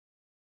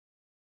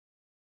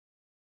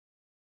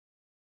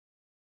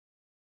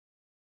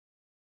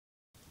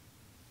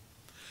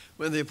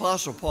When the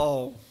Apostle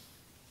Paul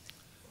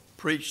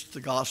preached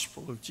the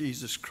gospel of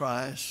Jesus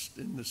Christ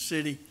in the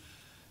city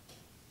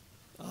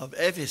of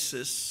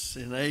Ephesus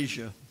in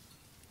Asia,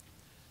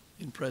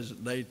 in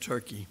present-day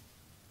Turkey,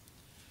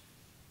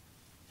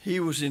 he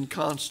was in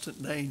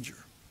constant danger.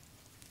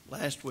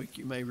 Last week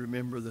you may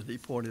remember that he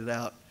pointed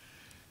out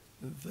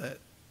that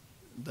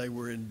they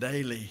were in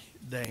daily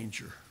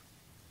danger.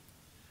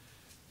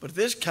 But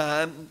this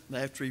time,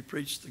 after he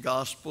preached the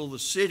gospel, the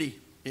city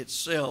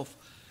itself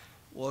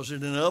was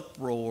in an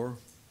uproar.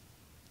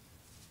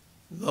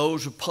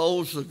 Those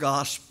opposed the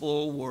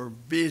gospel were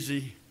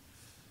busy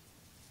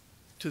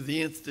to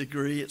the nth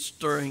degree at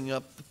stirring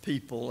up the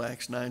people,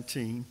 Acts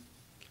 19,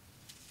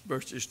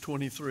 verses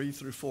 23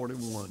 through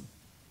 41.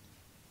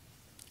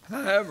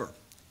 However,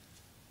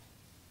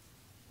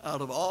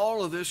 out of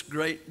all of this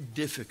great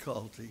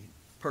difficulty,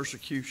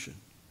 persecution,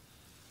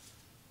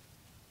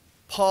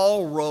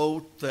 Paul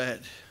wrote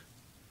that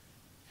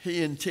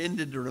he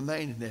intended to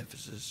remain in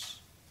Ephesus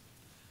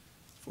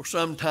for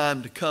some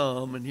time to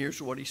come, and here's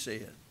what he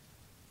said.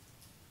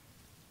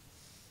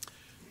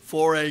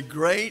 For a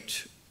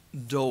great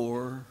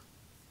door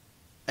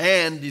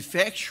and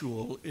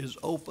effectual is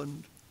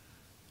opened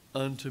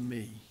unto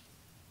me,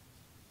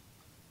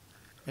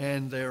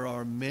 and there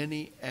are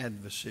many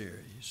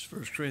adversaries.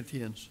 1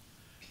 Corinthians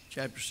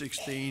chapter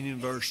 16 and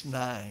verse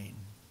 9.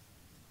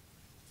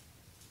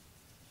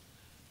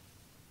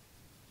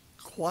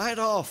 Quite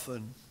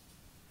often,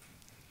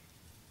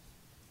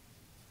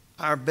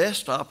 our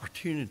best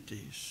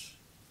opportunities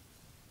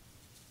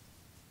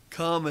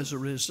come as a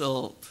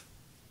result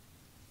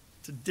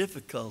to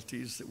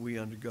difficulties that we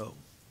undergo.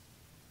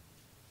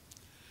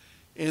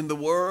 In the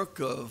work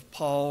of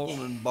Paul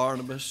and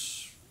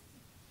Barnabas,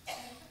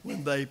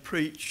 when they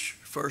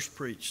first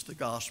preached the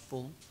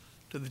gospel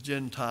to the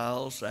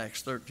Gentiles,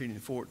 Acts 13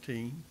 and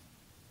 14,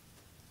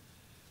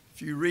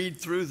 if you read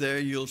through there,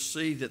 you'll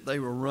see that they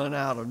were run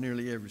out of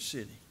nearly every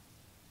city.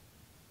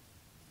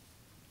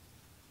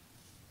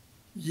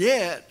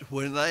 Yet,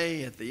 when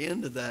they, at the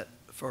end of that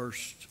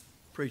first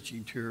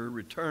preaching tour,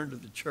 returned to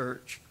the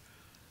church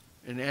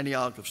in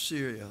Antioch of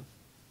Syria,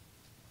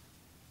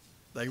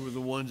 they were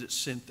the ones that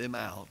sent them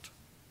out.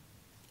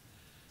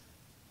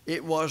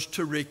 It was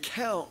to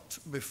recount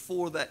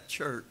before that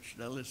church,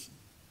 now listen,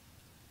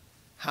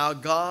 how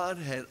God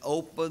had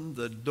opened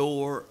the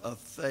door of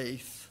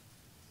faith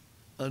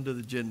unto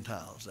the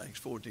Gentiles,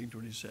 Acts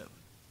 14:27.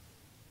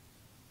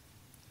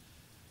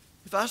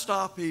 If I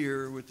stop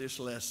here with this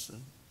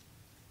lesson,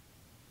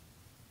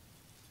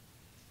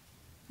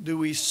 do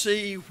we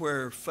see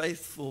where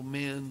faithful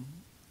men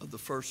of the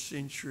first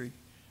century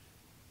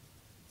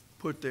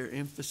put their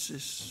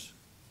emphasis?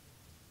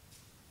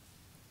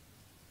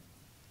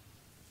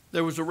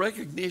 There was a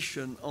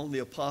recognition on the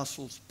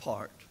apostles'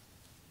 part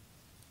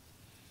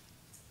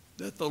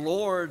that the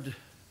Lord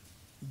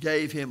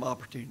gave him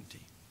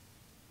opportunity.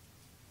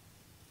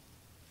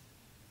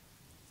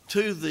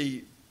 To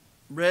the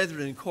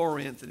brethren in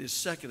Corinth, in his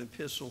second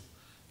epistle,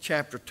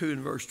 chapter 2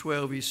 and verse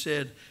 12, he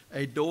said,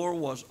 a door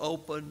was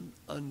opened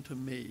unto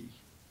me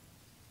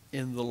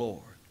in the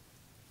Lord.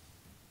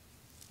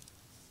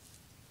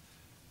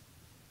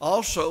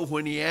 Also,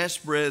 when he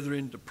asked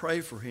brethren to pray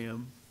for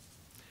him,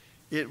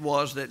 it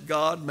was that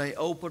God may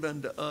open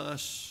unto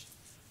us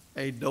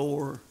a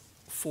door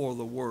for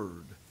the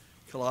word.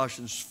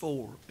 Colossians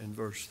 4 and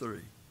verse 3.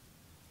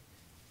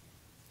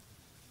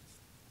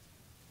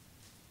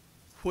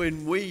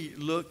 When we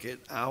look at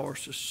our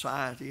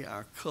society,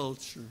 our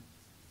culture,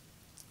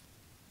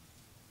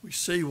 we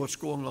see what's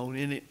going on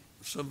in it.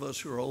 Some of us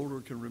who are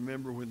older can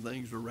remember when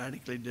things were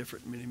radically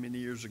different many, many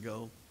years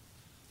ago.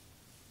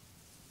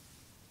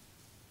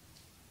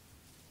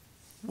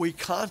 We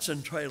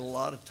concentrate a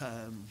lot of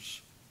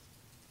times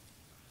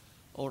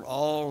on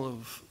all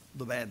of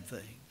the bad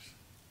things.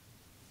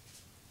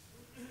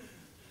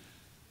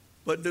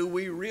 But do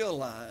we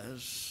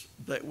realize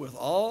that with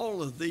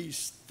all of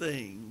these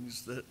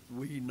things that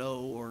we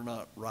know are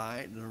not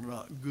right and are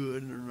not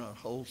good and are not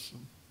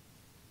wholesome,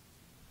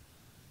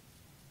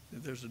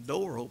 that there's a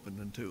door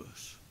opened unto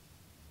us?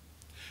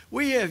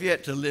 We have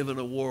yet to live in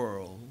a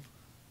world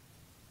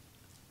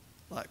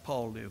like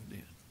Paul lived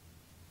in.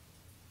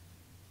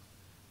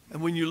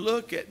 And when you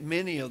look at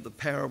many of the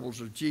parables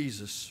of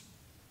Jesus,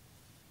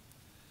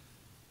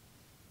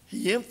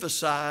 he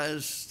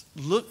emphasized,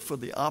 look for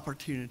the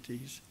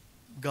opportunities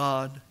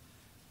God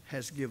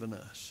has given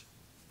us.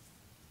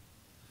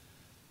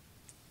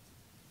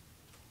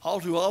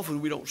 All too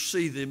often we don't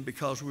see them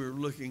because we're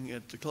looking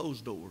at the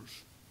closed doors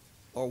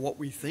or what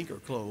we think are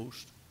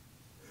closed.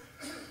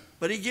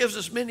 But he gives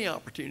us many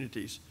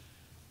opportunities.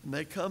 And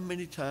they come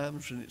many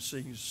times and it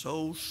seems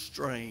so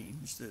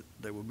strange that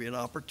there will be an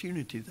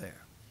opportunity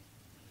there.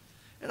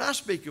 And I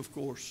speak, of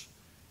course,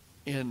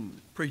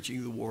 in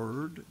preaching the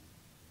word,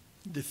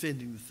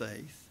 defending the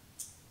faith.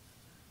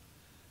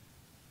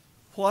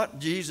 What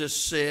Jesus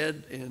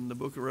said in the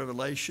book of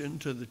Revelation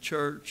to the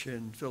church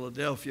in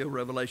Philadelphia,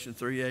 Revelation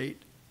 3:8,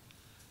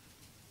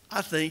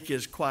 I think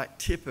is quite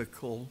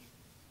typical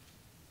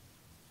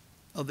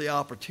of the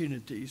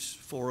opportunities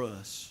for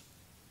us.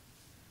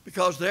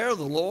 Because there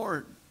the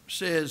Lord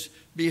says,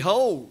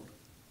 behold.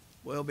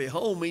 Well,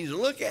 behold means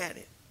look at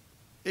it.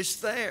 It's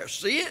there.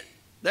 See it?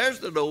 There's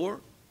the door.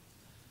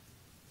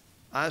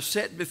 I've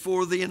set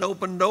before thee an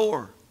open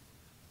door.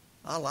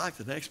 I like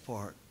the next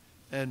part.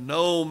 And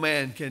no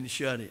man can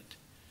shut it.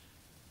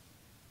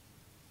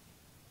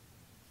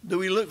 Do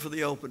we look for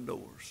the open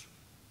doors?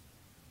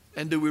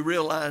 And do we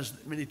realize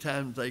that many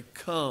times they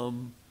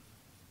come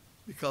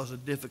because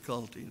of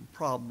difficulty and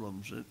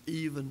problems and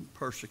even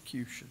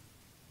persecution?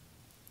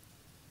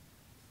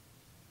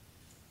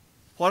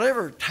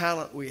 Whatever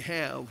talent we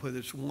have, whether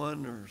it's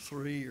 1 or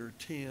 3 or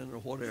 10 or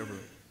whatever,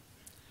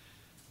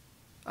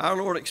 our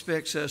Lord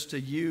expects us to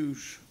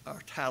use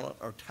our talent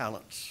or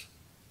talents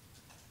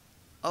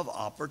of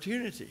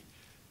opportunity.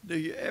 Do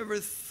you ever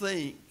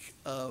think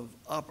of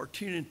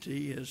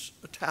opportunity as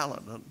a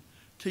talent,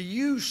 to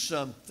use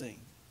something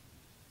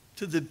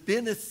to the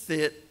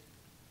benefit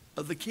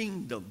of the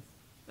kingdom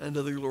and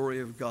to the glory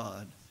of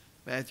God?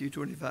 Matthew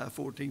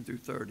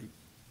 25:14-30.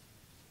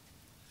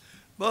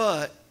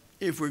 But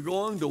if we're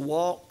going to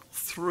walk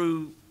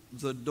through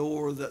the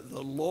door that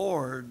the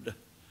Lord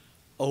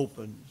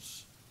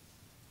opens,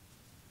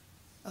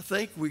 I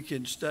think we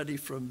can study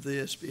from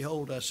this,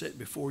 behold, I set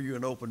before you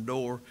an open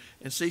door,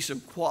 and see some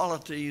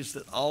qualities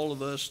that all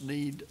of us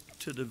need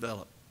to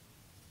develop.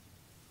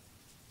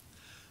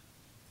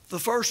 The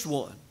first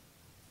one,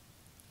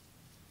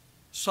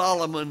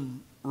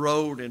 Solomon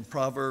wrote in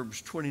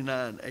Proverbs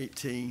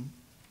 29:18,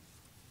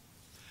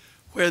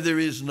 where there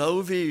is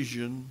no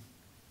vision,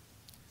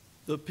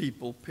 the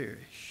people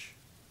perish.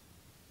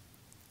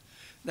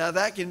 Now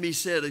that can be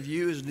said of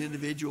you as an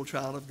individual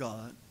child of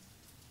God.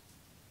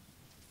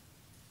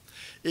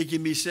 It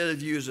can be said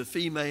of you as a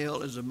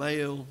female, as a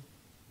male,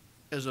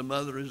 as a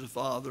mother, as a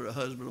father, a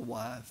husband, a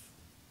wife.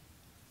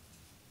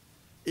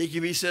 It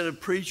can be said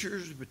of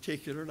preachers in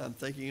particular, and I'm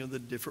thinking of the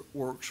different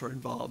works that are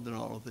involved in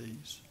all of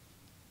these.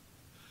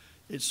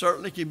 It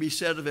certainly can be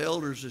said of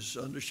elders as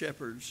under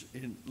shepherds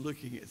in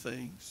looking at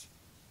things,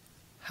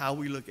 how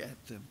we look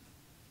at them.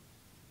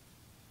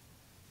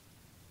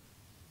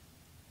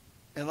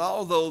 And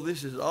although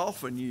this is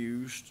often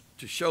used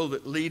to show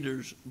that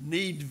leaders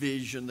need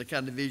vision, the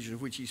kind of vision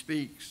of which he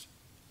speaks,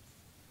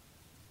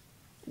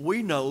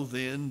 we know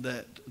then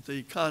that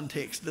the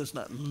context does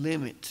not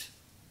limit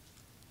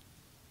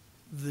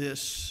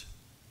this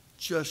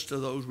just to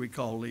those we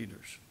call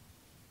leaders.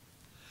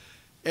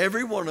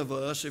 Every one of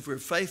us, if we're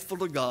faithful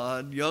to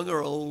God, young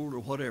or old or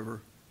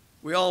whatever,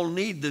 we all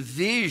need the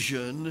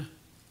vision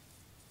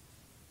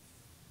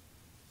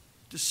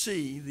to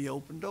see the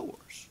open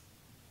doors.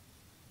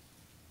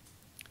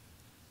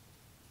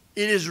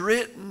 It is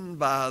written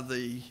by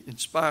the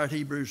inspired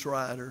Hebrews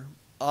writer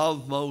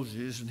of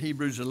Moses in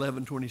Hebrews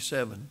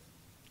 11:27.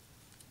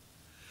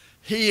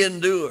 He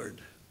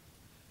endured.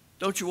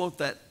 Don't you want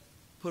that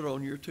put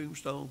on your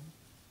tombstone?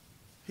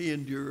 He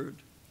endured.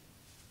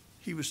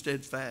 He was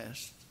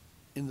steadfast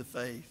in the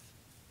faith.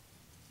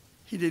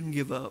 He didn't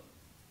give up.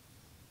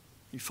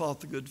 He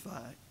fought the good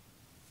fight.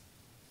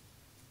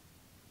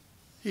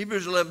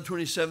 Hebrews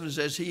 11:27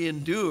 says he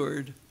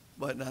endured,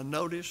 but now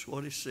notice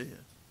what he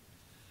said.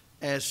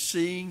 As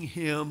seeing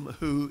him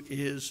who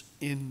is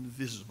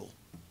invisible.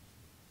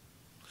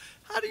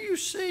 How do you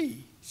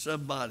see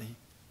somebody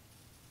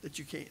that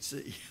you can't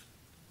see?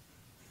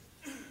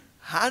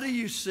 How do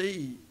you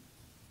see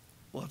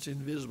what's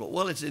invisible?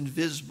 Well, it's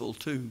invisible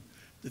to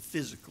the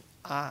physical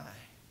eye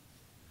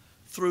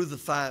through the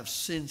 5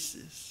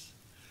 senses,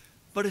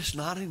 but it's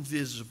not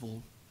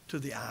invisible to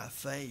the eye of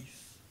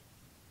faith.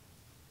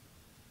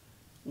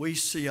 We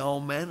see all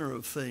manner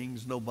of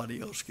things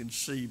nobody else can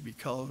see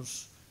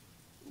because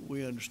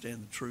we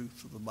understand the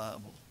truth of the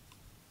Bible.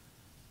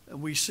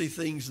 And we see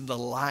things in the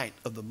light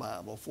of the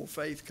Bible. For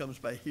faith comes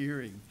by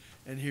hearing,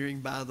 and hearing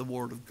by the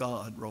word of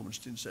God, Romans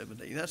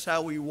 10:17. That's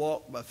how we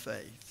walk by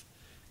faith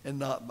and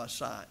not by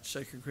sight,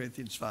 2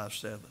 Corinthians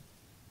 5:7.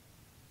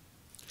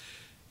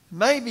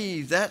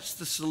 Maybe that's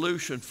the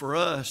solution for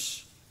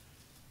us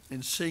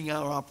in seeing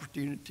our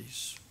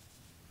opportunities,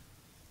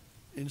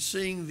 in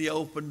seeing the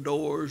open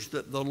doors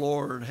that the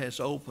Lord has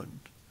opened.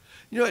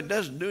 You know, it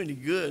doesn't do any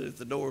good if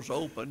the door's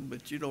open,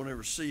 but you don't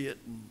ever see it,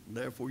 and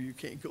therefore you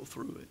can't go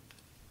through it.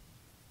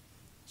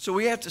 So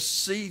we have to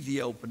see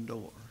the open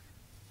door.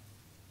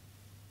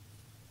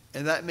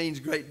 And that means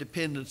great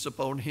dependence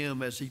upon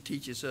him as he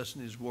teaches us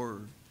in his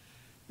word.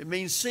 It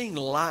means seeing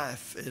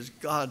life as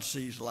God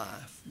sees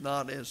life,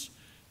 not as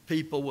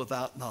people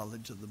without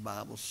knowledge of the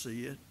Bible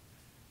see it,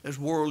 as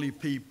worldly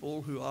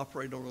people who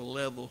operate on a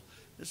level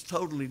that's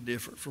totally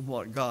different from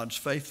what God's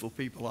faithful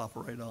people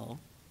operate on.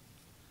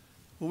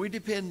 When we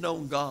depend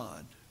on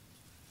God,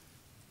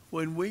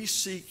 when we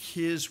seek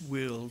his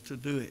will to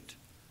do it,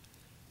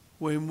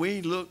 when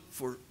we look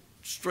for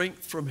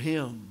strength from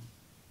him,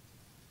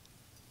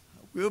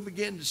 we'll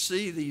begin to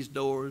see these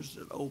doors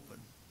that open.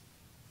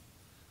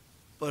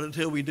 But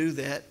until we do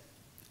that,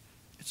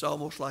 it's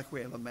almost like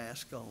we have a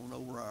mask on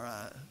over our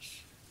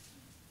eyes.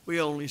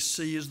 We only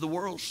see as the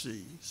world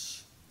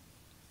sees.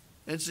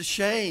 And it's a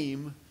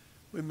shame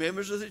when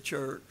members of the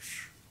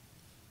church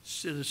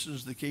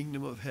citizens of the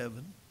kingdom of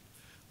heaven.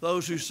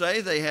 Those who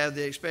say they have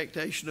the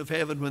expectation of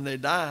heaven when they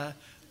die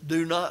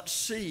do not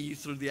see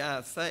through the eye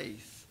of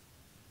faith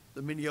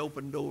the many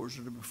open doors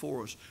that are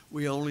before us.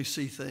 We only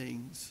see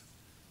things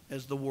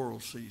as the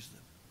world sees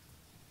them.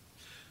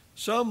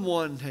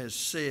 Someone has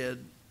said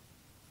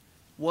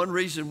one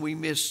reason we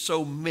miss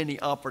so many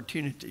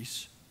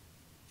opportunities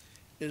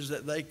is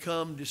that they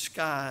come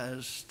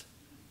disguised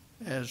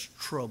as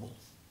trouble.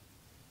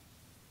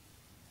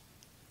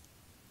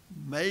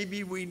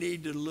 Maybe we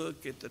need to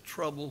look at the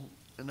trouble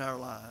in our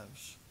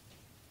lives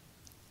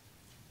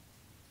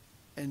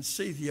and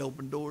see the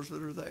open doors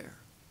that are there.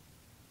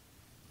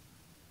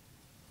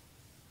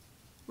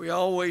 We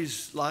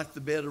always like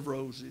the bed of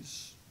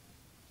roses,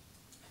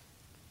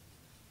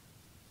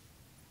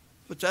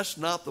 but that's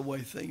not the way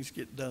things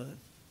get done.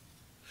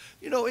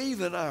 You know,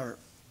 even our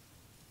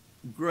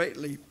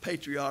greatly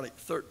patriotic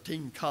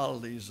 13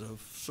 colonies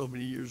of so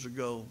many years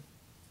ago,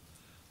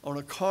 on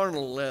a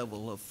carnal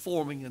level of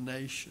forming a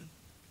nation,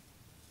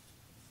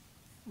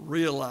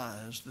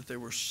 realized that they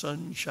were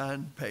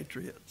sunshine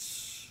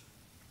patriots.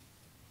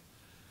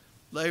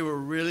 They were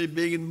really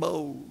big and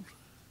bold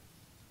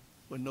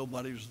when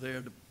nobody was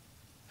there to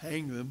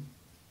hang them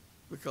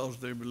because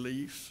of their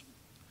beliefs.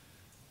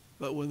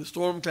 But when the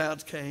storm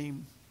clouds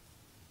came,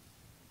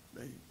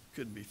 they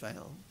couldn't be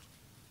found.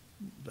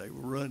 They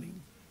were running,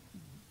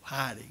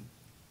 hiding.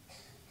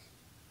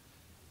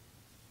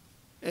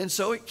 And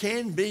so it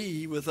can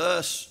be with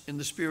us in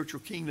the spiritual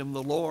kingdom of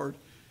the Lord.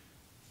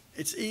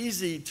 It's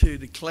easy to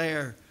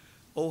declare,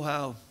 oh,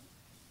 how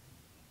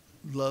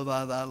love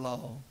I thy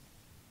law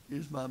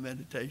is my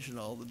meditation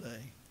all the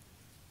day.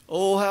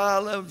 Oh, how I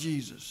love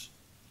Jesus,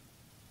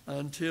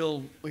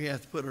 until we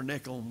have to put our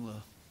neck on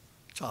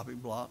the chopping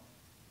block.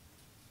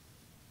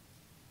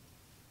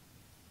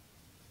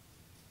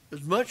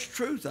 There's much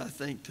truth, I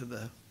think, to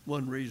the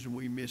one reason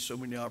we miss so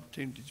many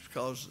opportunities,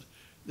 because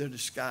they're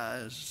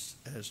disguised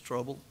as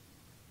trouble.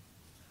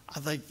 I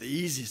think the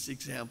easiest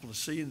example to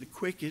see and the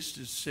quickest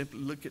is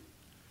simply look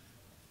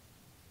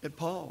at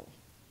Paul.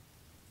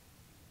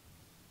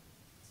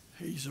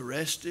 He's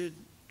arrested,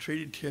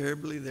 treated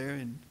terribly there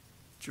in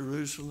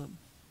Jerusalem.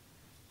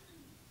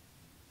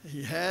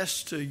 He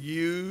has to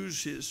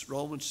use his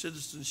Roman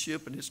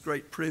citizenship and his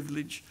great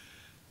privilege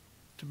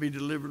to be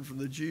delivered from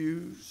the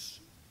Jews.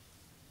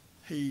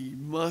 He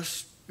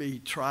must be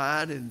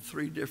tried in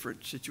 3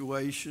 different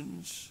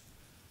situations.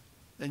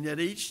 And yet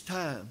each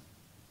time,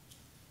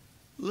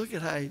 look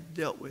at how he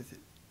dealt with it.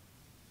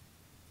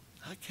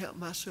 I count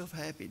myself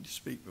happy to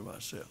speak for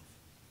myself.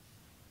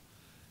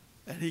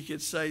 And he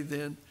could say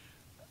then,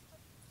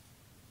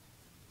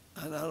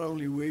 I not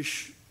only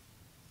wish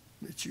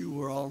that you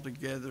were all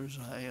together as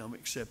I am,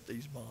 except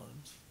these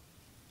bonds.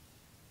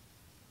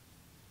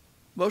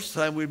 Most of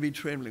the time we'd be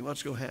trembling,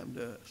 what's going to happen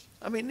to us?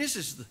 I mean, this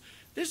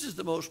is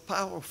the most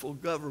powerful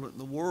government in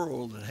the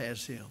world that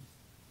has him.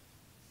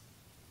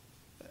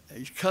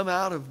 He's come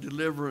out of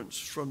deliverance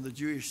from the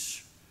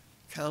Jewish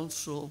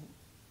council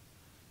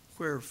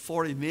where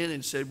 40 men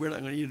had said, we're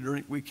not going to eat or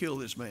drink, we kill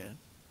this man.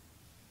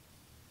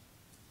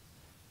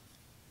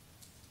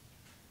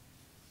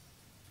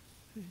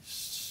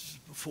 He's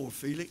before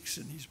Felix,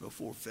 and he's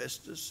before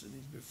Festus, and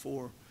he's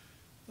before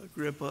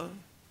Agrippa.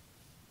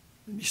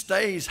 And he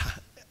stays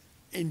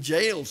in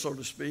jail, so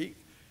to speak,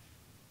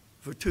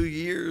 for 2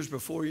 years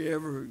before he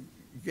ever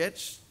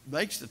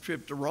makes the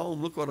trip to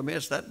Rome. Look what a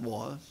mess that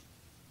was.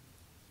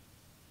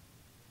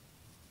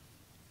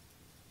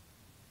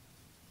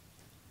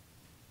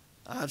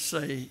 I'd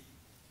say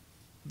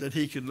that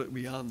he could look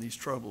beyond these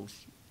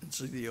troubles and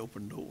see the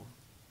open door.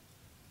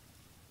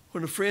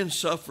 When a friend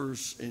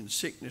suffers in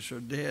sickness or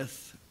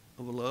death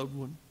of a loved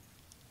one,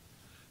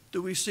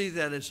 do we see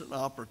that as an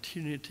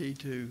opportunity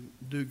to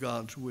do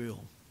God's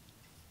will?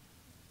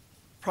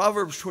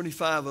 Proverbs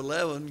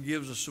 25:11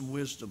 gives us some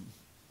wisdom.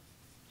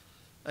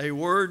 A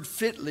word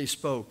fitly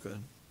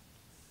spoken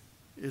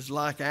is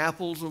like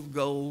apples of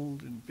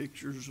gold and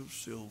pictures of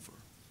silver.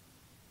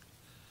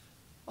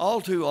 All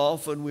too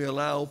often we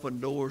allow open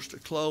doors to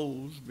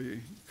close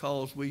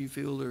because we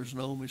feel there's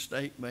no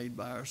mistake made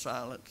by our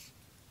silence.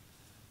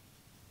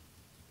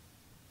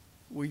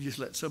 We just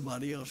let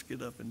somebody else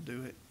get up and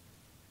do it.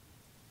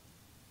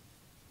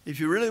 If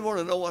you really want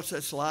to know what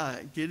that's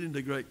like, get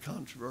into great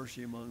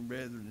controversy among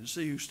brethren and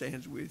see who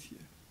stands with you.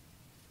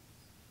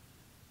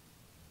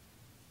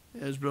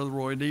 As Brother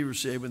Roy Deaver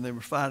said when they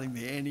were fighting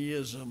the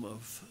anti-ism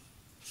of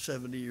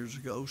 70 years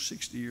ago,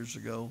 60 years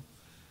ago,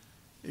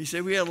 he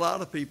said we had a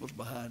lot of people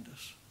behind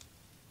us,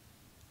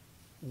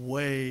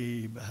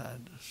 way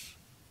behind us.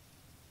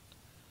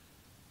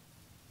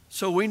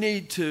 So we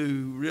need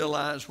to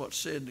realize what's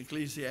said in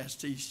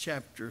Ecclesiastes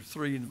chapter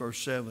 3 and verse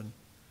 7,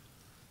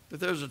 that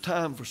there's a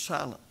time for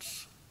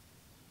silence,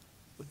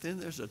 but then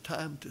there's a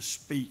time to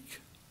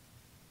speak.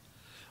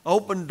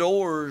 Open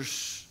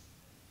doors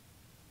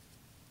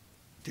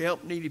to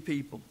help needy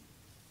people.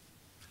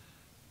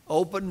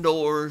 Open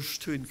doors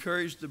to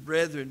encourage the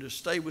brethren to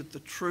stay with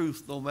the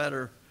truth no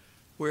matter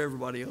where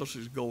everybody else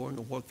is going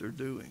or what they're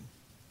doing.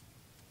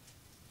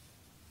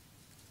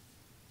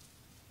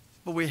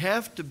 But we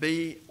have to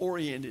be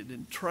oriented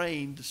and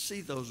trained to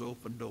see those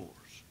open doors.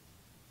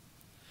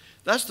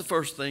 That's the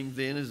first thing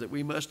then, is that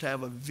we must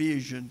have a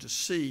vision to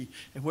see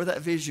and where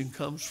that vision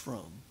comes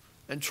from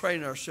and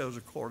train ourselves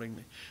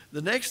accordingly.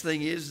 The next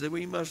thing is that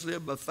we must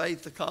live by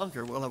faith to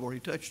conquer. Well, I've already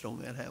touched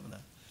on that, haven't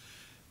I?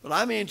 But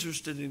I'm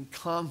interested in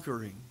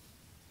conquering.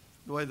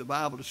 The way the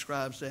Bible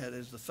describes that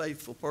as the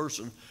faithful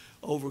person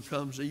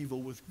overcomes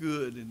evil with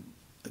good and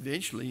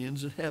eventually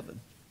ends in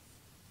heaven.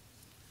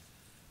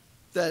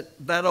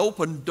 That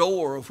open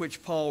door of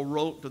which Paul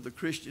wrote to the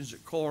Christians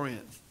at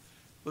Corinth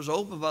was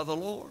opened by the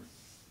Lord.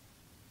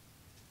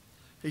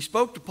 He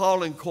spoke to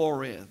Paul in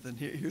Corinth, and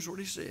here's what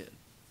he said.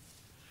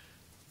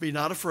 Be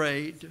not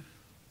afraid,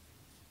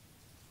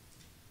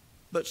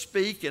 but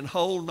speak and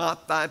hold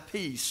not thy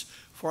peace,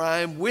 for I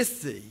am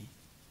with thee,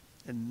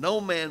 and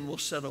no man will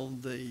set on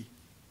thee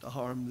to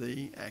harm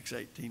thee. Acts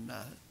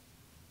 18:9.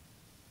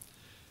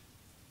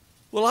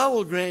 Well, I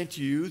will grant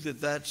you that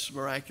that's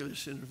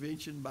miraculous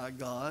intervention by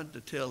God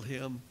to tell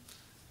him,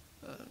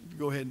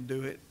 go ahead and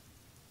do it.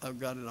 I've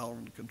got it all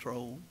under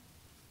control.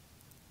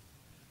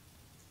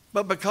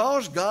 But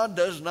because God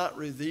does not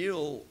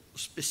reveal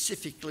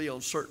specifically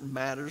on certain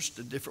matters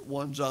to different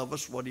ones of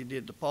us what he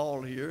did to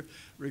Paul here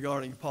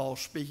regarding Paul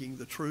speaking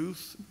the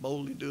truth,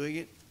 boldly doing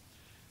it,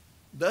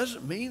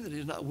 doesn't mean that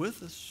he's not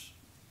with us.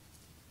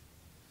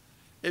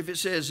 If it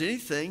says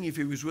anything, if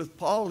he was with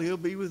Paul, he'll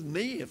be with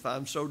me if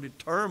I'm so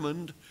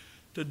determined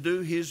to do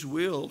his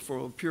will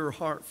from a pure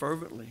heart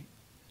fervently.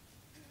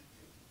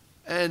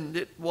 And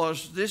it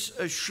was this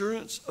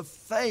assurance of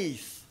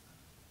faith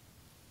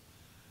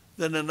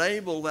that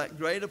enabled that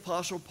great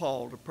apostle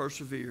Paul to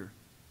persevere,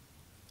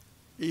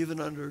 even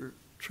under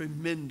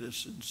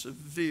tremendous and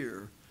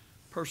severe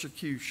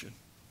persecution.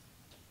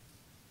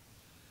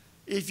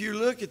 If you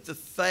look at the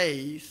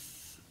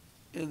faith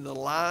in the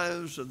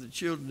lives of the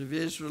children of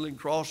Israel in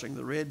crossing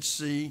the Red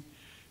Sea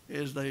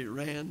as they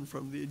ran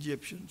from the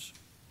Egyptians,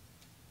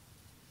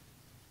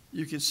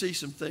 you can see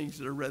some things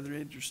that are rather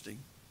interesting,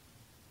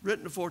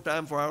 written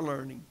aforetime for our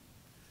learning,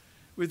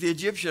 with the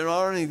Egyptian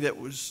army that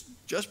was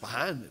just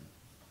behind them.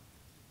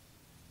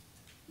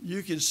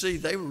 You can see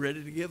they were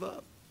ready to give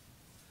up.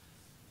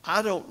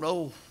 I don't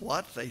know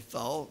what they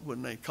thought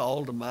when they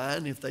called to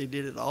mind, if they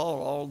did it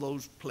all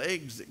those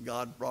plagues that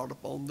God brought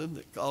upon them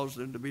that caused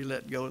them to be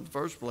let go in the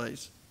first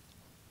place.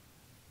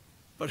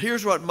 But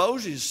here's what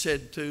Moses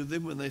said to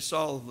them when they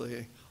saw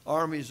the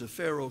armies of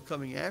Pharaoh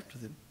coming after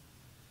them.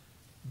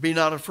 Be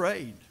not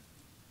afraid.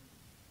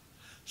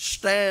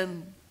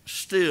 Stand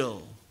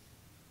still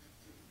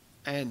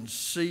and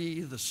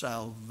see the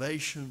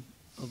salvation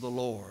of the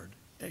Lord.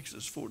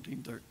 Exodus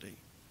 14:13.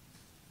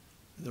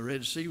 The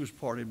Red Sea was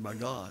parted by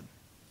God.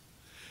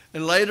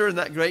 And later in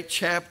that great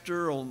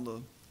chapter on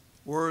the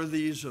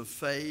worthies of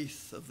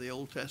faith of the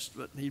Old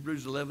Testament, in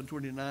Hebrews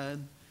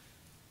 11:29,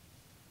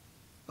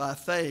 by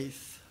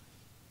faith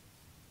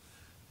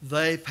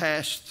they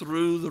passed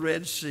through the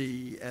Red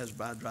Sea as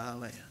by dry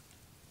land.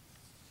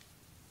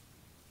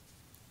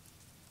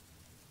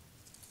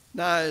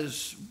 Now,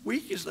 as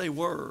weak as they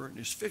were and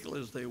as fickle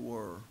as they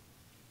were,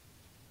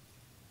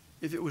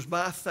 if it was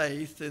by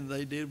faith, then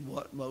they did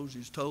what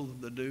Moses told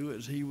them to do,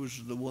 as he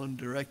was the one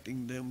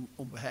directing them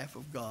on behalf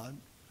of God.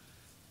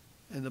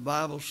 And the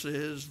Bible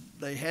says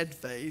they had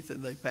faith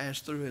and they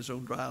passed through as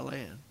on dry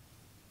land.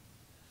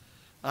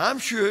 I'm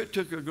sure it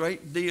took a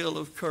great deal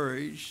of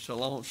courage to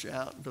launch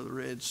out into the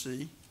Red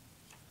Sea,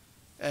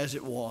 as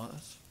it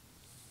was.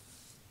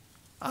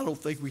 I don't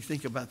think we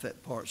think about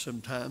that part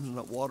sometimes, and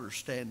that water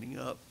standing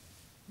up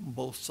on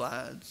both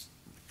sides,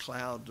 the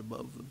clouds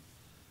above them,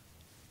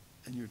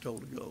 and you're told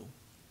to go.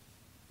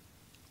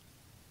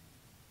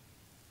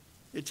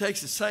 It takes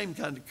the same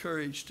kind of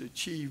courage to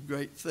achieve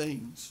great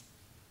things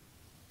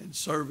in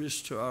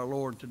service to our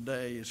Lord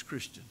today as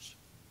Christians.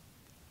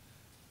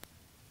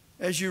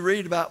 As you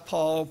read about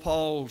Paul,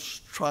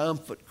 Paul's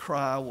triumphant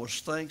cry was,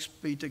 thanks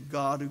be to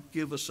God who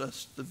giveth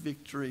us the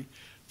victory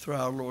through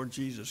our Lord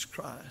Jesus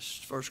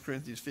Christ. 1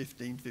 Corinthians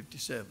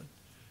 15:57.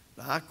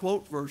 Now, I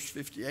quote verse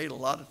 58 a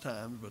lot of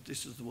times, but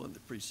this is the one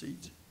that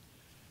precedes it.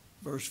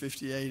 Verse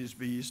 58 is,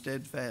 be ye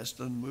steadfast,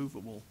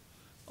 unmovable,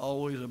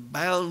 always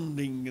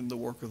abounding in the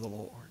work of the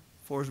Lord.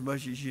 For as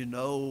much as you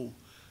know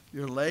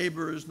your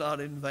labor is not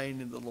in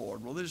vain in the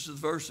Lord. Well, this is the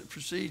verse that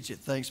precedes it.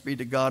 Thanks be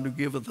to God who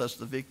giveth us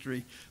the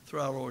victory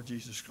through our Lord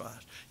Jesus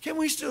Christ. Can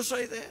we still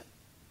say that?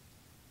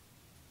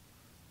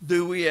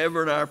 Do we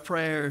ever in our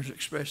prayers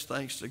express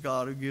thanks to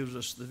God who gives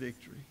us the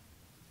victory?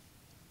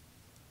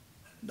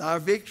 Our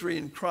victory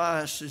in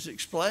Christ is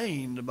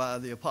explained by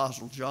the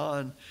Apostle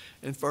John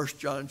in 1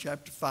 John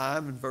chapter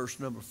 5 and verse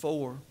number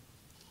 4.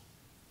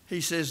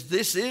 He says,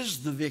 this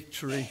is the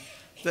victory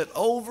that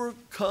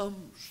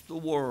overcomes the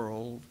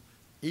world,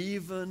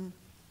 even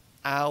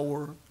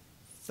our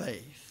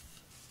faith.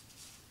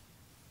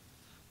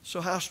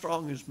 So how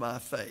strong is my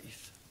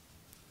faith?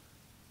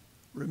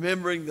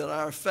 Remembering that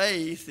our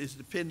faith is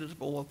dependent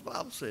upon what the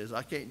Bible says.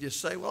 I can't just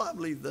say, well, I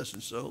believe thus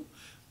and so.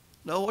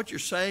 No, what you're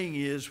saying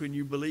is when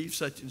you believe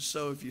such and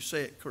so, if you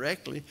say it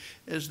correctly,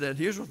 is that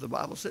here's what the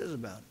Bible says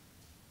about it.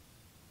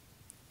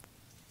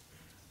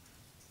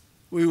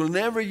 We will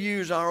never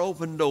use our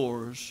open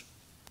doors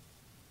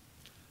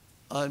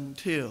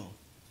until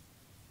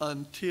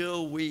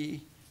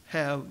we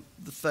have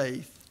the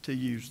faith to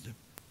use them.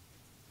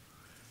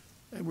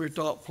 And we're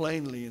taught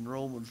plainly in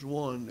Romans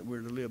 1 that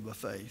we're to live by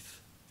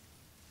faith.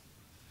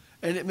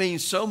 And it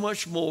means so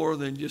much more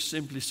than just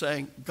simply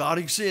saying God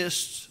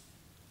exists,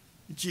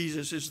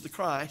 Jesus is the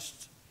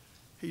Christ,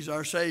 He's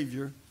our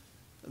Savior,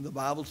 and the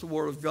Bible's the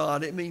Word of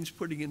God. It means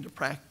putting into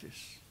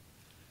practice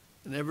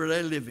in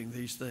everyday living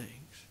these things.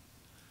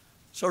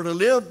 So to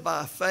live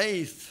by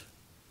faith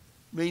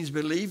means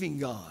believing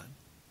God,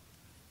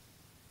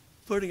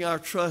 putting our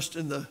trust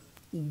in the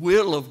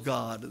will of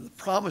God and the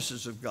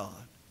promises of God.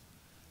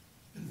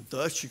 And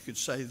thus you could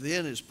say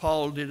then, as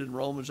Paul did in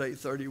Romans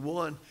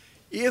 8:31,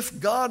 if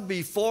God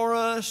be for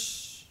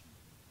us,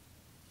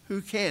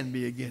 who can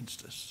be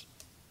against us?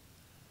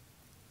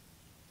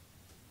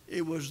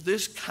 It was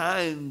this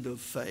kind of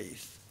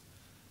faith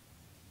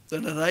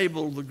that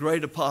enabled the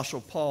great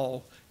apostle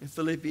Paul in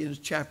Philippians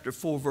chapter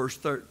 4, verse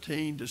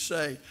 13 to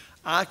say,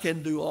 I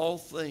can do all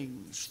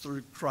things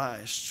through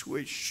Christ,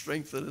 which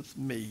strengtheneth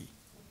me.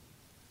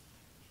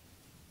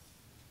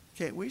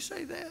 Can't we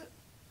say that?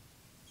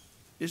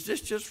 Is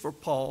this just for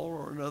Paul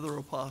or another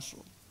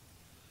apostle?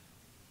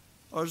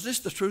 Or is this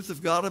the truth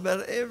of God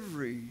about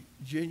every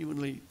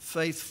genuinely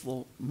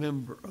faithful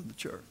member of the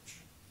church?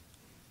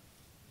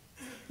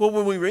 Well,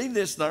 when we read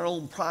this in our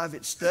own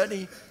private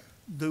study,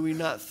 do we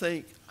not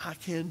think, I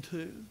can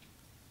too?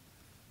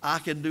 I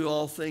can do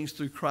all things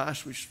through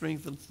Christ which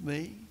strengthens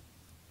me.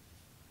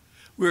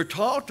 We're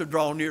taught to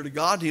draw near to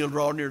God, and He'll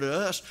draw near to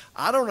us.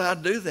 I don't know how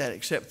to do that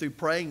except through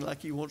praying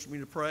like He wants me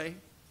to pray,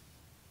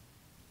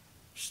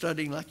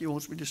 studying like He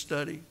wants me to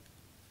study,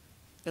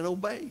 and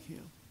obeying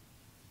Him.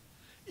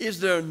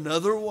 Is there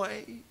another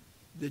way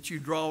that you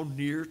draw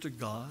near to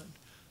God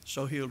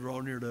so He'll draw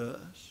near to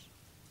us?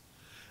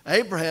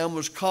 Abraham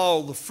was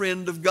called the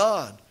friend of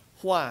God.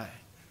 Why?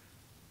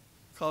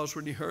 Because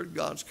when he heard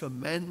God's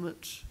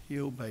commandments,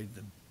 he obeyed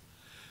them.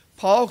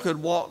 Paul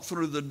could walk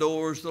through the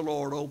doors the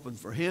Lord opened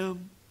for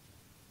him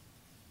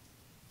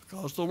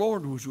because the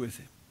Lord was with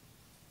him.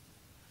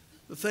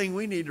 The thing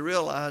we need to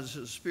realize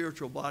as a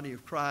spiritual body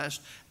of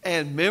Christ,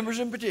 and members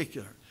in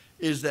particular,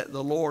 is that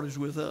the Lord is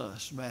with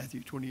us,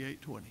 Matthew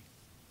 28:20.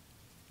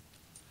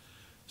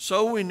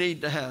 So we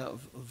need to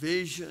have a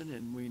vision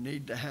and we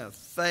need to have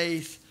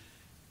faith,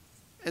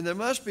 and there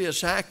must be a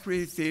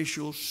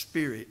sacrificial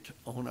spirit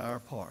on our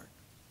part.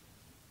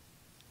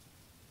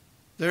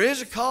 There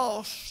is a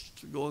cost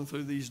to going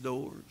through these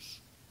doors.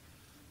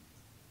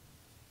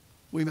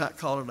 We might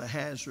call it a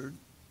hazard.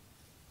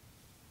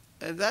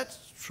 And that's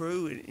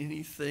true in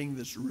anything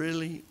that's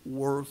really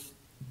worth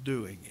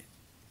doing it.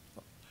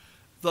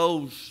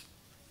 Those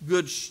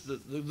good,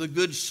 the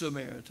Good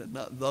Samaritan,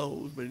 not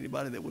those, but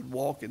anybody that would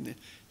walk in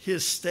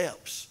his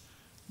steps.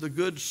 The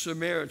Good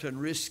Samaritan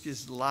risked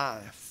his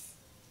life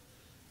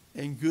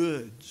and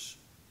goods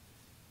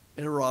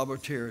in a robber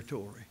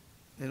territory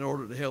in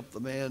order to help the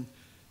man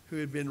who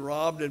had been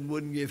robbed and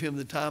wouldn't give him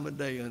the time of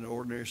day under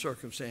ordinary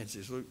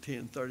circumstances, Luke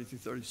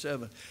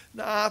 10:30-37.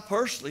 Now, I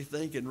personally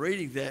think in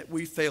reading that,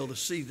 we fail to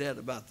see that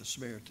about the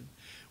Samaritan.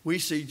 We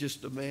see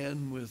just a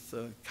man with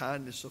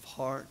kindness of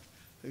heart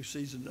who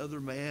sees another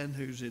man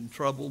who's in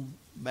trouble,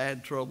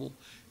 bad trouble,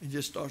 and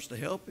just starts to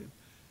help him.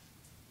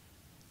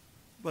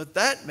 But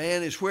that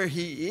man is where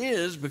he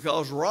is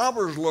because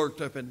robbers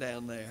lurked up and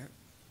down there,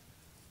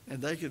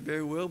 and they could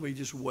very well be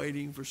just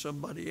waiting for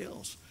somebody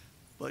else.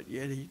 But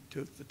yet he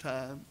took the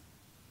time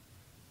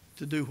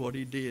to do what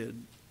he did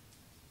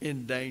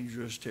in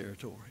dangerous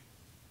territory.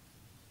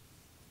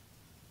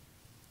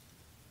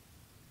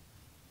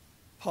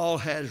 Paul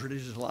hazarded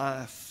his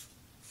life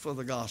for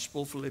the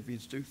gospel,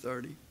 Philippians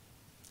 2:30.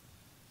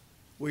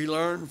 We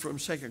learn from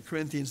 2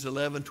 Corinthians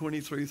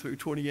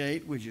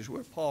 11:23-28, which is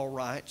where Paul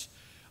writes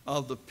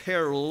of the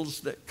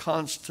perils that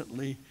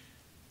constantly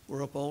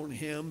were upon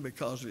him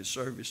because of his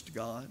service to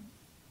God.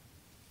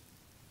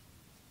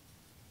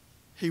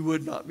 He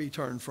would not be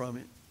turned from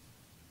it.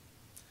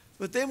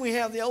 But then we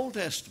have the Old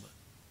Testament.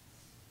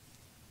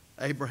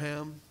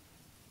 Abraham,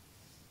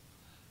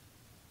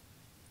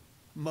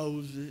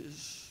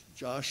 Moses,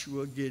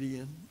 Joshua,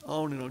 Gideon,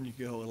 on and on you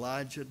go,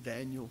 Elijah,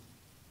 Daniel.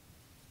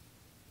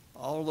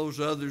 All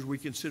those others we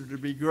consider to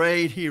be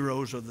great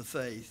heroes of the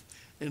faith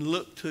and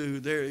look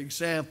to their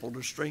example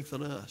to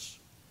strengthen us.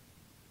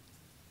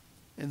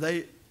 And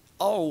they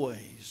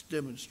always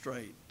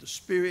demonstrate the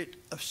spirit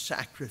of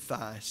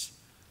sacrifice.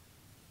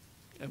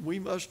 And we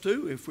must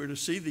too if we're to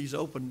see these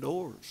open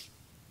doors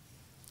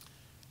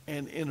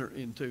and enter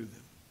into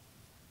them.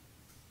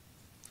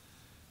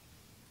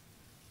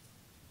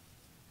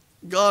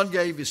 God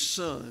gave His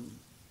Son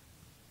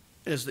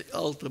as the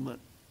ultimate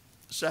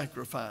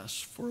sacrifice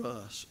for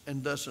us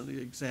and thus an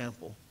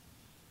example.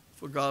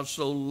 For God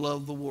so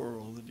loved the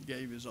world that He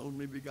gave His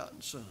only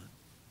begotten Son.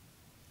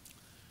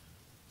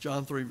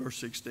 John 3, verse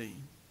 16.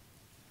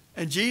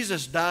 And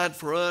Jesus died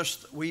for us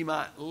that we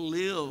might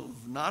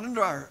live, not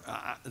unto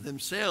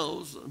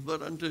themselves,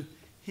 but unto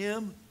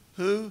Him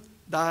who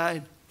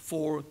died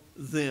for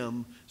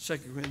them. 2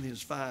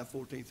 Corinthians 5,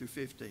 14 through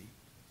 15.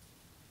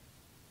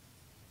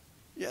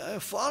 Yeah,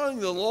 following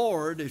the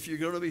Lord, if you're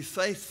going to be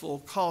faithful,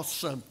 costs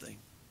something.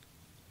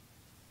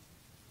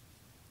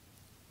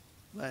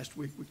 Last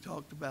week we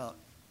talked about,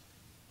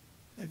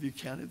 have you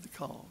counted the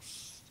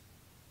cost?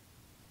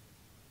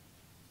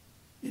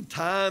 In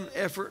time,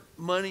 effort,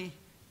 money,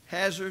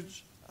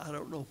 hazards, I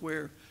don't know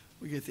where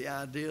we get the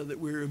idea that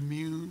we're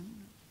immune,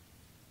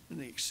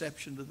 an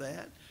exception to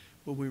that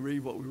when we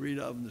read what we read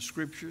of in the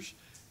Scriptures,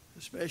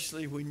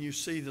 especially when you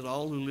see that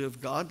all who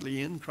live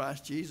godly in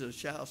Christ Jesus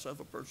shall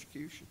suffer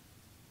persecution.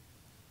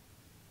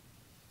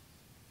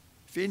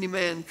 If any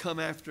man come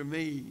after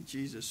me,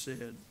 Jesus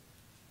said,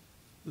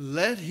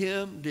 let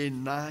him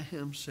deny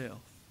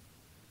himself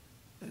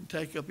and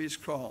take up his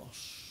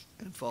cross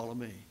and follow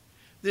me.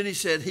 Then he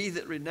said, he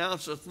that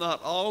renounceth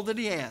not all that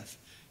he hath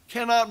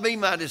cannot be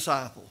my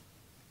disciple.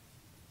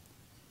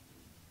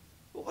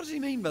 Well, what does he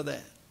mean by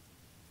that?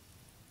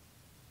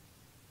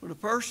 When a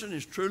person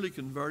is truly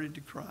converted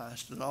to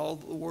Christ, and all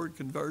the word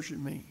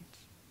conversion means,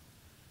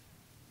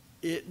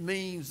 it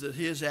means that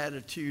his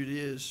attitude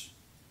is,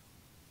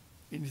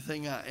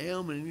 anything I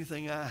am and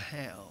anything I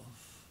have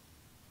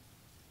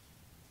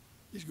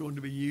is going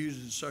to be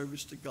used in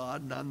service to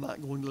God, and I'm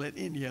not going to let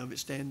any of it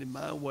stand in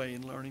my way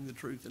in learning the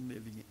truth and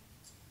living it.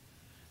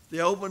 The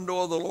open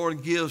door the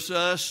Lord gives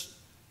us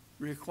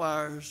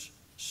requires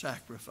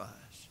sacrifice.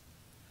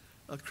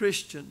 A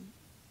Christian,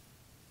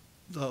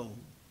 though,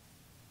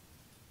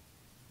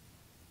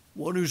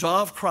 one who's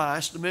of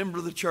Christ, a member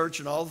of the church,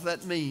 and all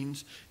that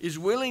means, is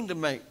willing to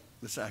make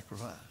the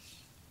sacrifice.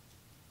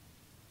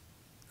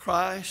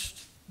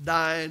 Christ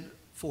died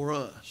for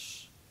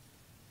us,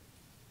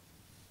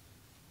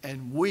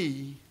 and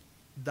we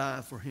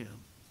die for him.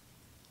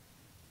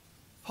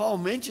 Paul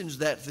mentions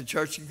that to the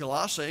church in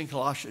Colossae in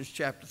Colossians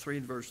chapter 3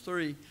 and verse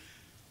 3.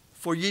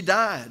 For ye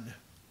died,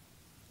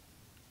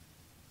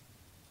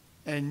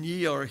 and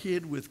ye are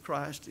hid with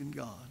Christ in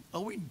God.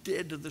 Are we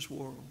dead to this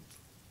world?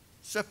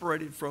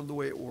 Separated from the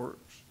way it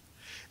works.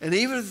 And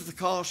even if the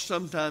cost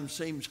sometimes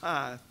seems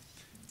high,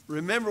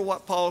 remember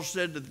what Paul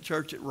said to the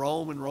church at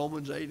Rome in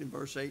Romans 8 and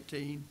verse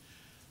 18.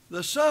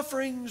 The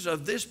sufferings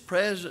of this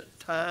present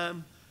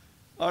time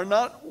are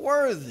not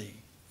worthy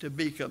to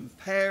be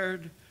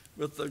compared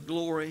with the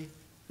glory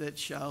that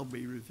shall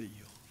be revealed.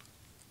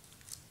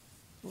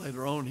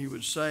 Later on he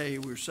would say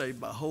we're saved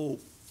by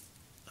hope.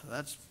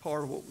 That's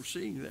part of what we're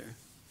seeing there,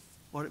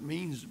 what it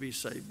means to be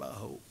saved by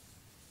hope.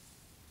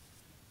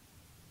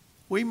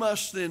 We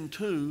must then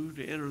too,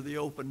 to enter the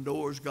open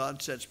doors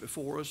God sets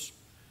before us,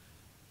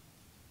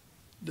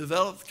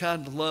 develop the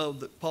kind of love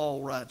that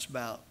Paul writes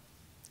about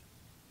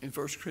in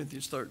 1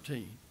 Corinthians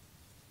 13.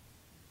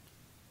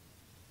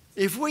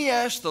 If we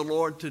ask the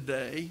Lord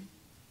today,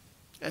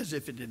 as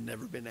if it had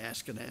never been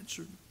asked and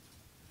answered,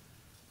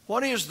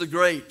 what is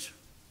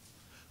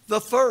the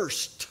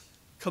first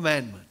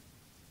commandment?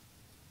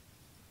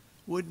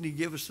 Wouldn't he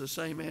give us the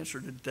same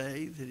answer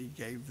today that he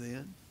gave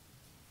then?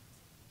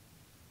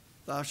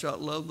 Thou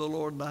shalt love the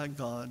Lord thy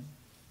God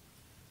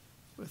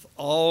with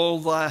all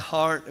thy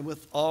heart and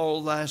with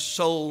all thy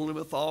soul and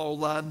with all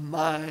thy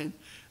mind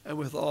and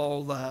with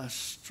all thy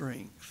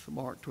strength.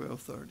 Mark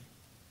 12:30.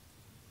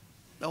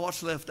 Now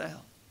what's left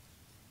out?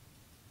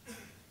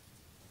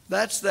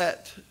 That's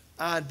that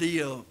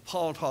idea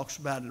Paul talks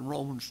about in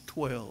Romans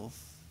 12,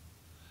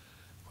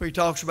 where he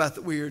talks about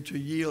that we are to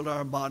yield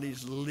our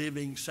bodies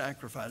living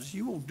sacrifices.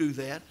 You won't do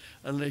that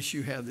unless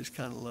you have this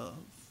kind of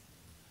love.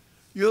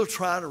 You'll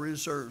try to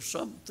reserve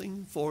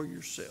something for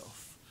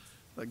yourself,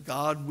 but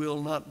God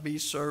will not be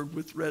served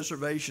with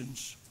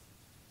reservations.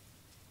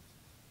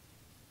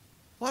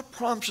 What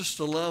prompts us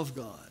to love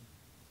God?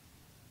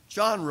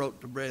 John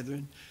wrote to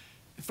brethren,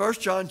 in 1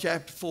 John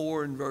chapter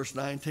 4 and verse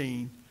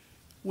 19,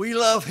 we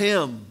love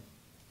him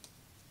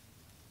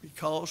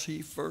because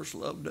he first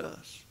loved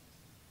us.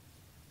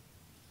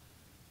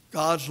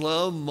 God's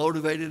love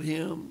motivated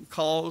him,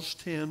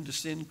 caused him to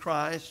send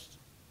Christ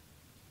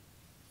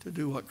to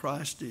do what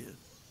Christ did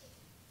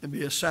and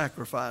be a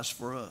sacrifice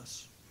for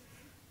us.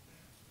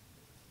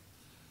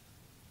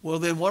 Well,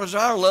 then what does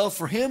our love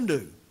for him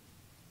do?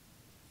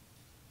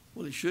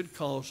 Well, it should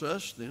cause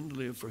us then to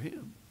live for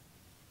him.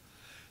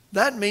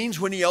 That means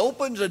when he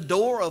opens a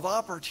door of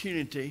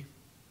opportunity,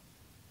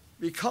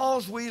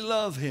 because we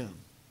love him,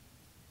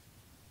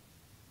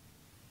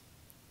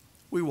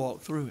 we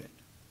walk through it.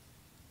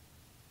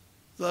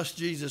 Thus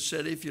Jesus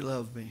said, if you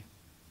love me,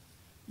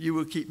 you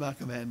will keep my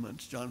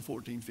commandments, John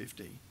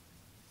 14:15.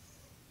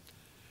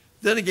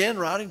 Then again,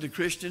 writing to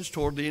Christians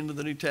toward the end of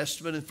the New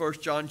Testament in 1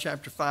 John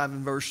chapter 5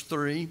 and verse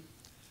 3,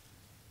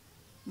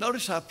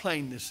 notice how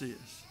plain this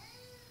is.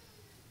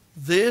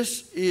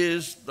 This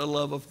is the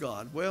love of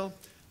God. Well,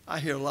 I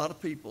hear a lot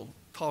of people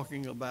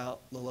talking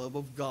about the love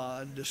of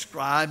God,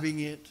 describing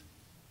it,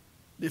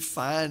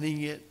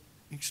 defining it,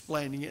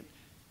 explaining it.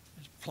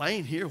 It's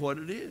plain here what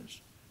it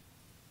is.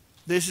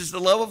 This is the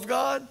love of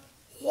God.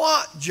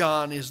 What,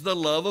 John, is the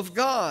love of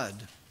God?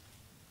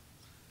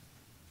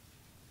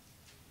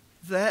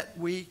 That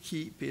we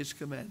keep his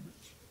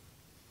commandments.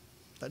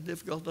 that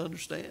difficult to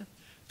understand?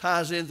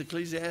 Ties into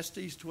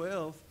Ecclesiastes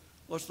 12.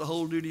 What's the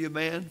whole duty of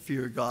man?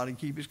 Fear God and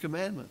keep his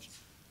commandments.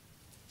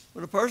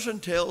 When a person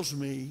tells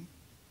me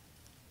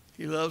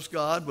he loves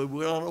God but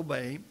will not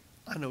obey him,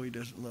 I know he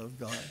doesn't love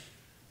God.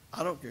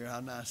 I don't care how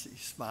nice he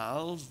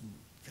smiles and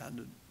kind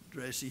of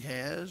dress he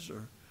has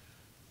or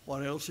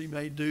what else he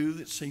may do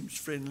that seems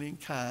friendly and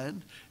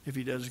kind. If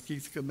he doesn't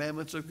keep the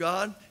commandments of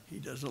God, he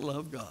doesn't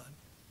love God.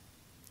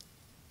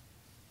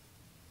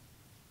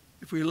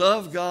 If we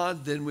love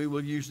God, then we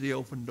will use the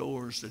open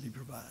doors that he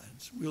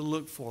provides. We'll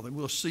look for them.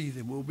 We'll see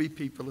them. We'll be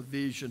people of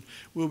vision.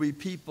 We'll be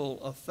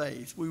people of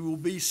faith. We will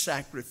be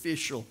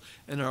sacrificial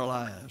in our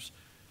lives.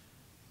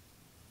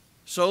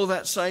 So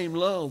that same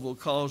love will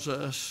cause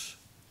us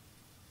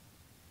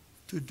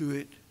to do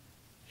it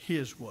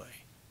his way,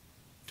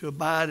 to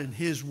abide in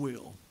his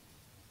will,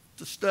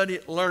 to study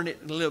it, learn it,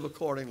 and live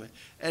accordingly,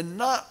 and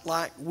not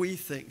like we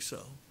think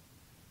so.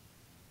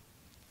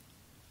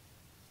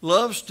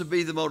 Love's to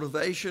be the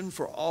motivation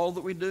for all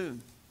that we do.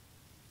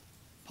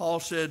 Paul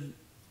said,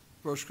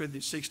 1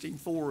 Corinthians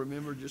 16:4,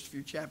 remember just a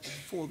few chapters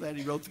before that,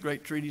 he wrote the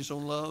great treatise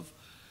on love.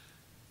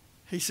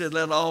 He said,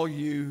 let all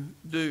you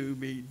do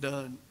be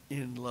done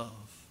in love.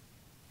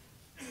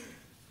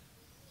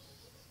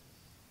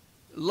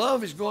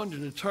 Love is going to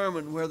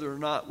determine whether or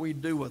not we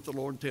do what the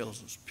Lord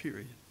tells us,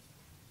 period.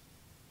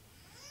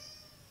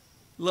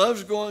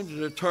 Love's going to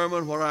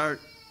determine what our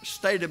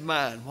state of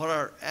mind, what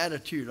our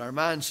attitude, our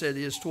mindset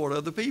is toward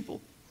other people,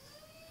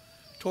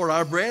 toward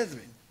our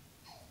brethren.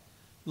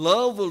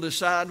 Love will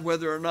decide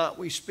whether or not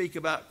we speak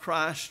about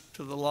Christ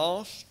to the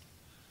lost,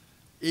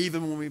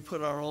 even when we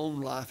put our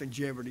own life in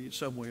jeopardy in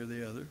some way or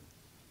the other.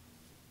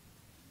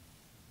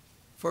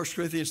 1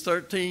 Corinthians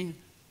 13,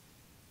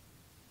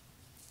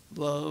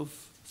 love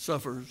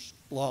suffers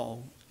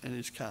long and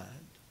is kind.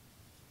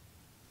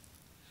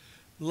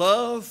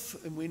 Love,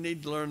 and we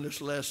need to learn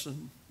this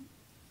lesson,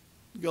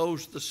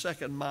 goes the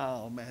second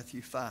mile,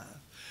 Matthew 5.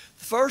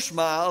 The first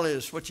mile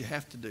is what you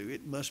have to do.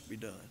 It must be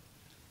done.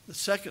 The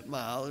second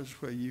mile is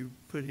where you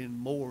put in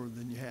more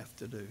than you have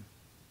to do.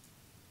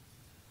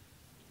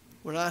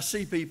 When I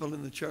see people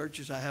in the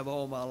churches I have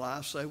all my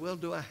life say, well,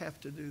 do I have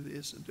to do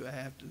this and do I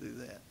have to do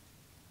that?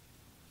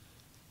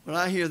 When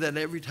I hear that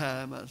every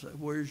time, I say,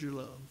 where's your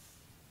love?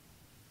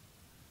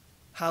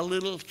 How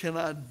little can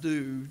I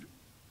do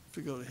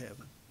to go to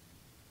heaven?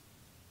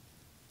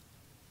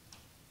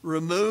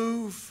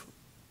 Remove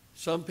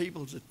some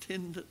people's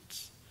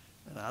attendance,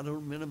 and I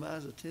don't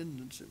minimize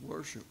attendance at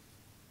worship,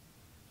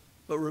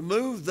 but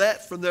remove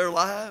that from their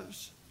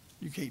lives,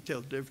 you can't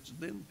tell the difference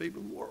in them and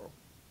people in the world.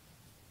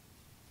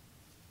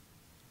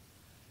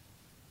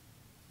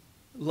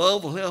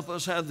 Love will help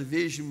us have the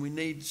vision we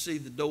need to see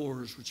the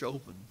doors which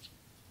open.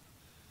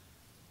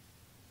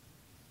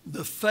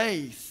 The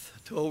faith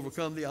to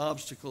overcome the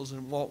obstacles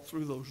and walk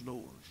through those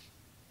doors.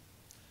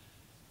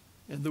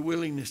 And the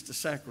willingness to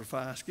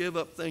sacrifice, give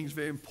up things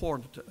very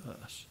important to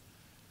us,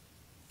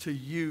 to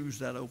use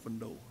that open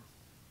door.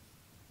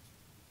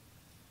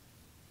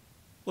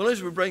 Well,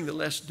 as we bring the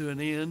lesson to an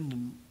end,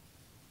 and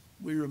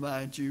we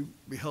remind you,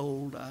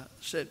 behold, I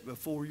set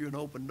before you an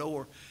open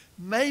door.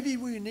 Maybe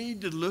we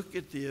need to look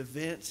at the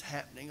events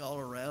happening all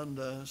around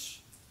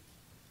us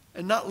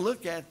and not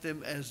look at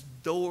them as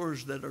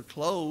doors that are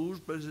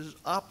closed, but as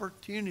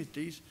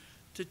opportunities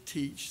to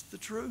teach the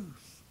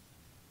truth.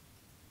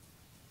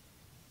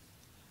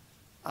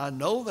 I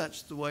know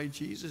that's the way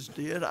Jesus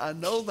did. I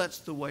know that's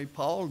the way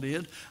Paul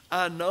did.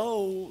 I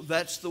know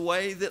that's the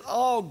way that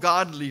all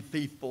godly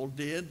people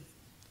did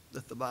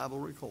that the Bible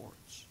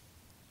records.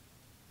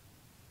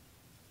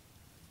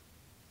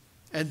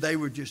 And they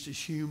were just as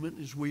human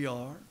as we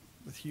are,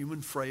 with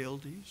human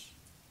frailties,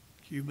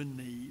 human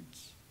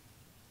needs.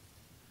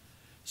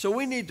 So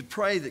we need to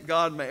pray that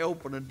God may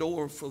open a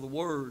door for the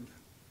Word.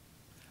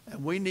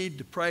 And we need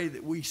to pray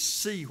that we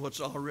see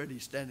what's already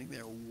standing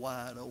there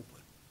wide open.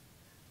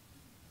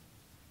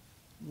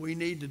 We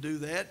need to do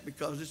that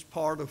because it's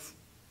part of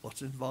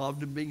what's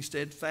involved in being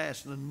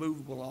steadfast and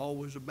unmovable,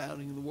 always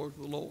abounding in the work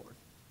of the Lord.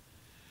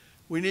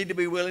 We need to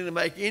be willing to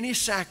make any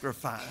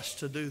sacrifice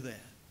to do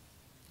that.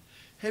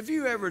 Have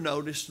you ever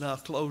noticed, and I'll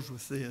close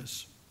with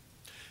this,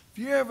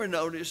 have you ever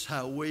noticed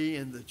how we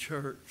in the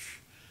church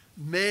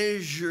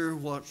measure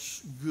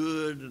what's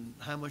good and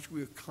how much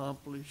we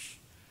accomplish,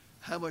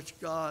 how much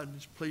God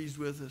is pleased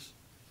with us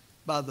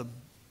by the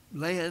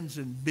lands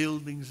and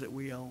buildings that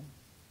we own?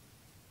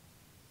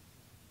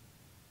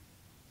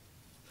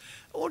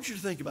 I want you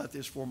to think about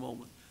this for a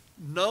moment.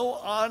 No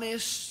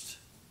honest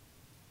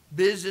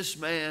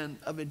businessman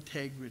of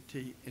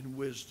integrity and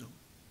wisdom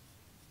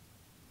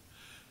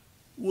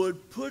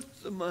would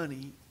put the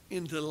money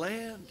into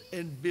land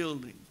and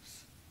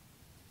buildings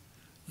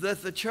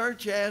that the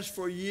church has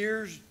for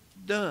years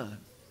done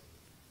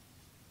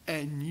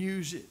and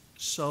use it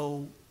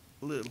so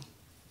little.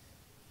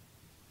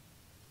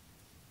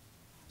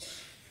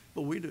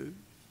 But we do.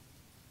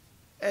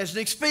 As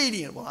an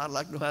expedient. Well, I'd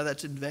like to know how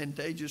that's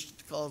advantageous to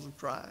the cause of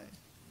Christ.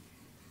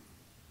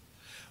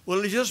 Well,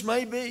 it just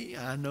may be.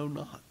 I know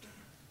not.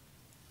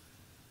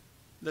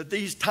 that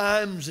these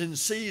times and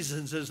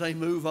seasons as they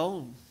move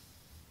on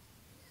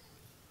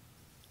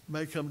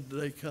may come,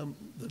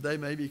 the day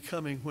may be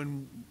coming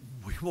when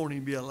we won't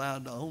even be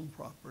allowed to own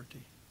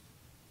property.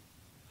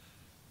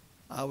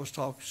 I was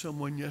talking to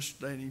someone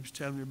yesterday, and he was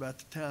telling me about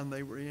the town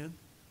they were in.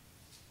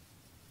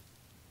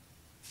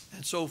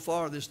 And so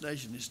far, this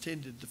nation has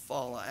tended to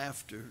follow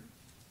after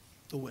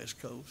the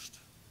West Coast,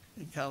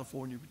 in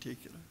California in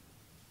particular.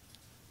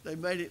 They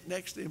made it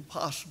next to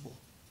impossible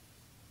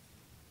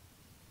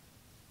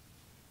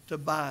to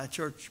buy a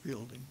church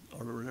building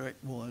or to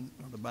erect one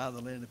or to buy the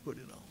land and put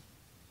it on.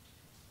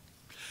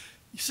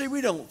 You see,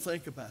 we don't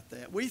think about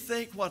that. We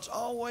think what's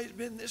always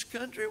been this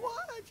country, well,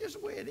 that's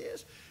just the way it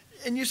is.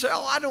 And you say,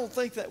 oh, I don't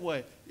think that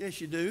way. Yes,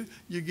 you do.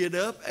 You get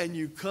up and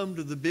you come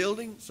to the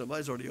building.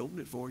 Somebody's already opened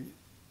it for you.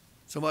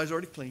 Somebody's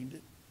already cleaned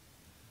it.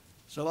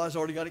 Somebody's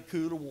already got it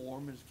cool or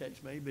warm, as the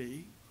case may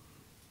be.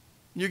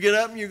 You get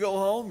up and you go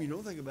home. You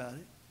don't think about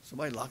it.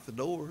 Somebody locked the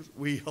doors,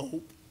 we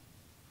hope.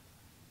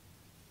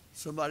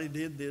 Somebody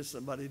did this,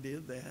 somebody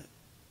did that.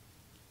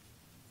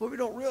 But we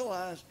don't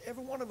realize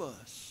every one of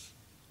us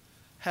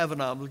have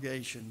an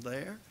obligation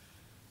there.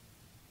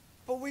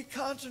 But we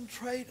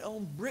concentrate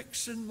on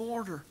bricks and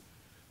mortar.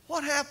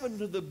 What happened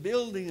to the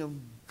building of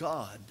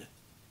God?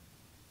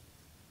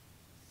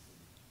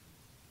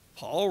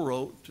 Paul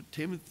wrote to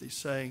Timothy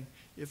saying,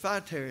 if I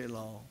tarry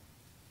long,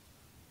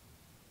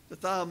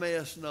 that thou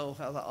mayest know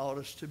how thou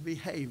oughtest to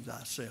behave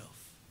thyself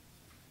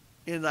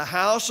in the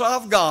house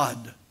of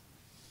God,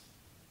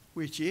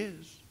 which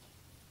is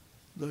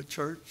the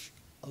church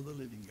of the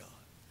living God.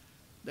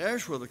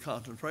 There's where the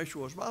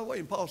concentration was. By the way,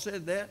 when Paul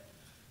said that,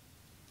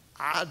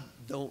 I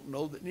don't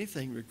know that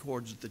anything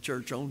records that the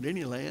church owned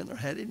any land or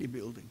had any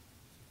building.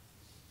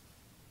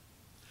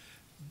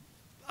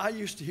 I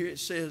used to hear it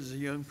said as a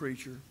young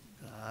preacher,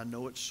 I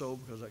know it's so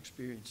because I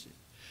experienced it.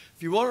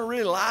 If you want to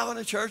really liven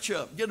a church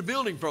up, get a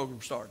building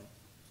program started.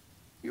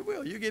 You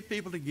will. You get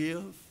people to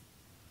give.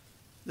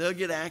 They'll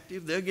get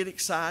active. They'll get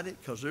excited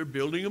because they're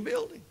building a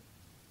building.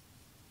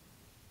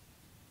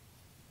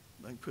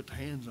 They can put their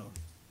hands on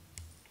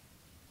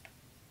it.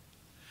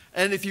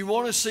 And if you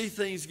want to see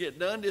things get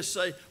done, just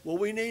say, well,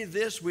 we need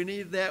this, we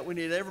need that, we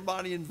need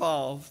everybody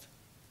involved.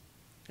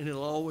 And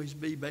it'll always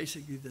be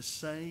basically the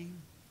same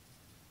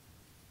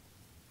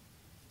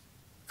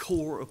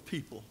core of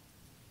people.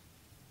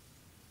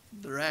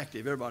 They're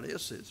active. Everybody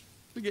else is.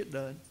 We get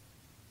done.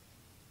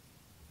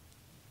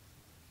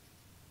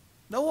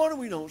 No wonder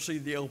we don't see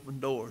the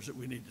open doors that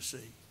we need to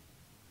see.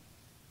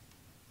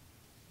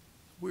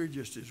 We're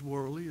just as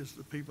worldly as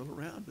the people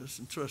around us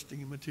and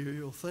trusting in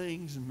material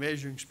things and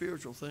measuring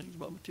spiritual things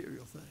by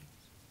material things.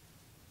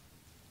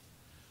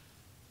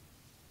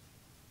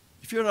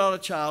 If you're not a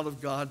child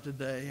of God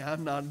today,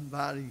 I'm not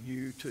inviting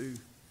you to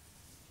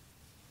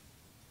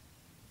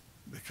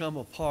become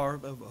a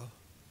part of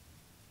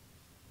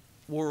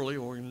a worldly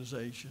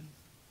organization.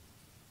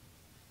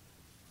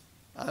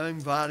 I'm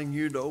inviting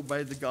you to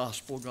obey the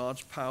gospel,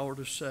 God's power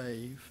to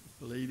save,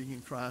 believing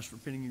in Christ,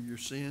 repenting of your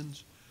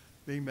sins,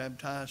 being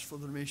baptized for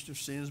the remission of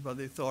sins by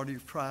the authority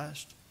of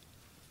Christ,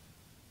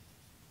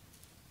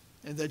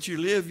 and that you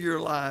live your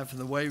life in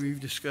the way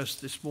we've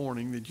discussed this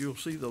morning, that you'll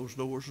see those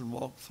doors and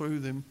walk through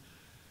them,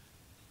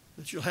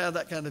 that you'll have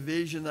that kind of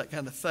vision, that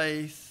kind of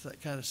faith,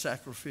 that kind of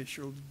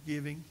sacrificial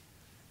giving,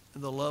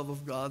 and the love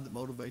of God that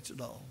motivates it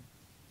all.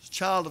 As a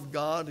child of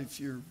God, if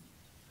you're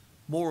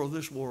more of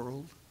this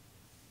world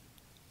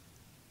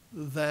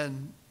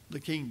than the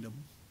kingdom,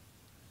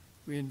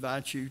 we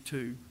invite you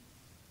to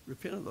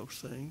repent of those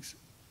things,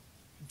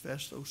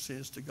 confess those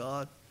sins to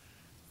God,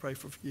 pray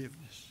for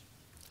forgiveness.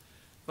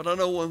 But I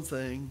know one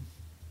thing,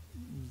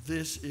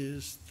 this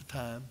is the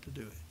time to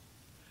do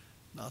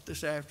it. Not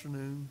this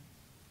afternoon,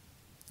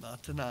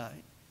 not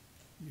tonight.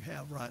 You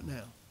have right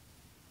now,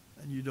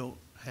 and you don't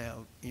have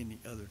any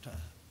other time.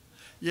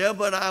 Yeah,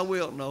 but I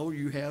will. No,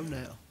 you have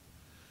now.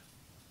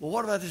 Well,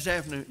 what about this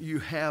afternoon? You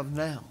have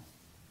now.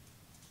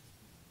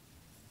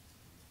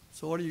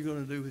 So what are you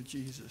going to do with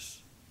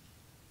Jesus?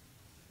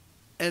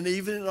 And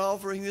even in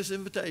offering this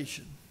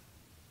invitation,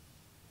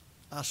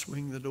 I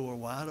swing the door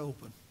wide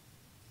open.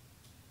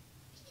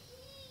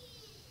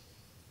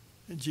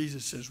 And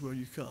Jesus says, will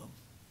you come?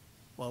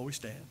 While we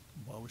stand,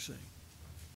 while we sing.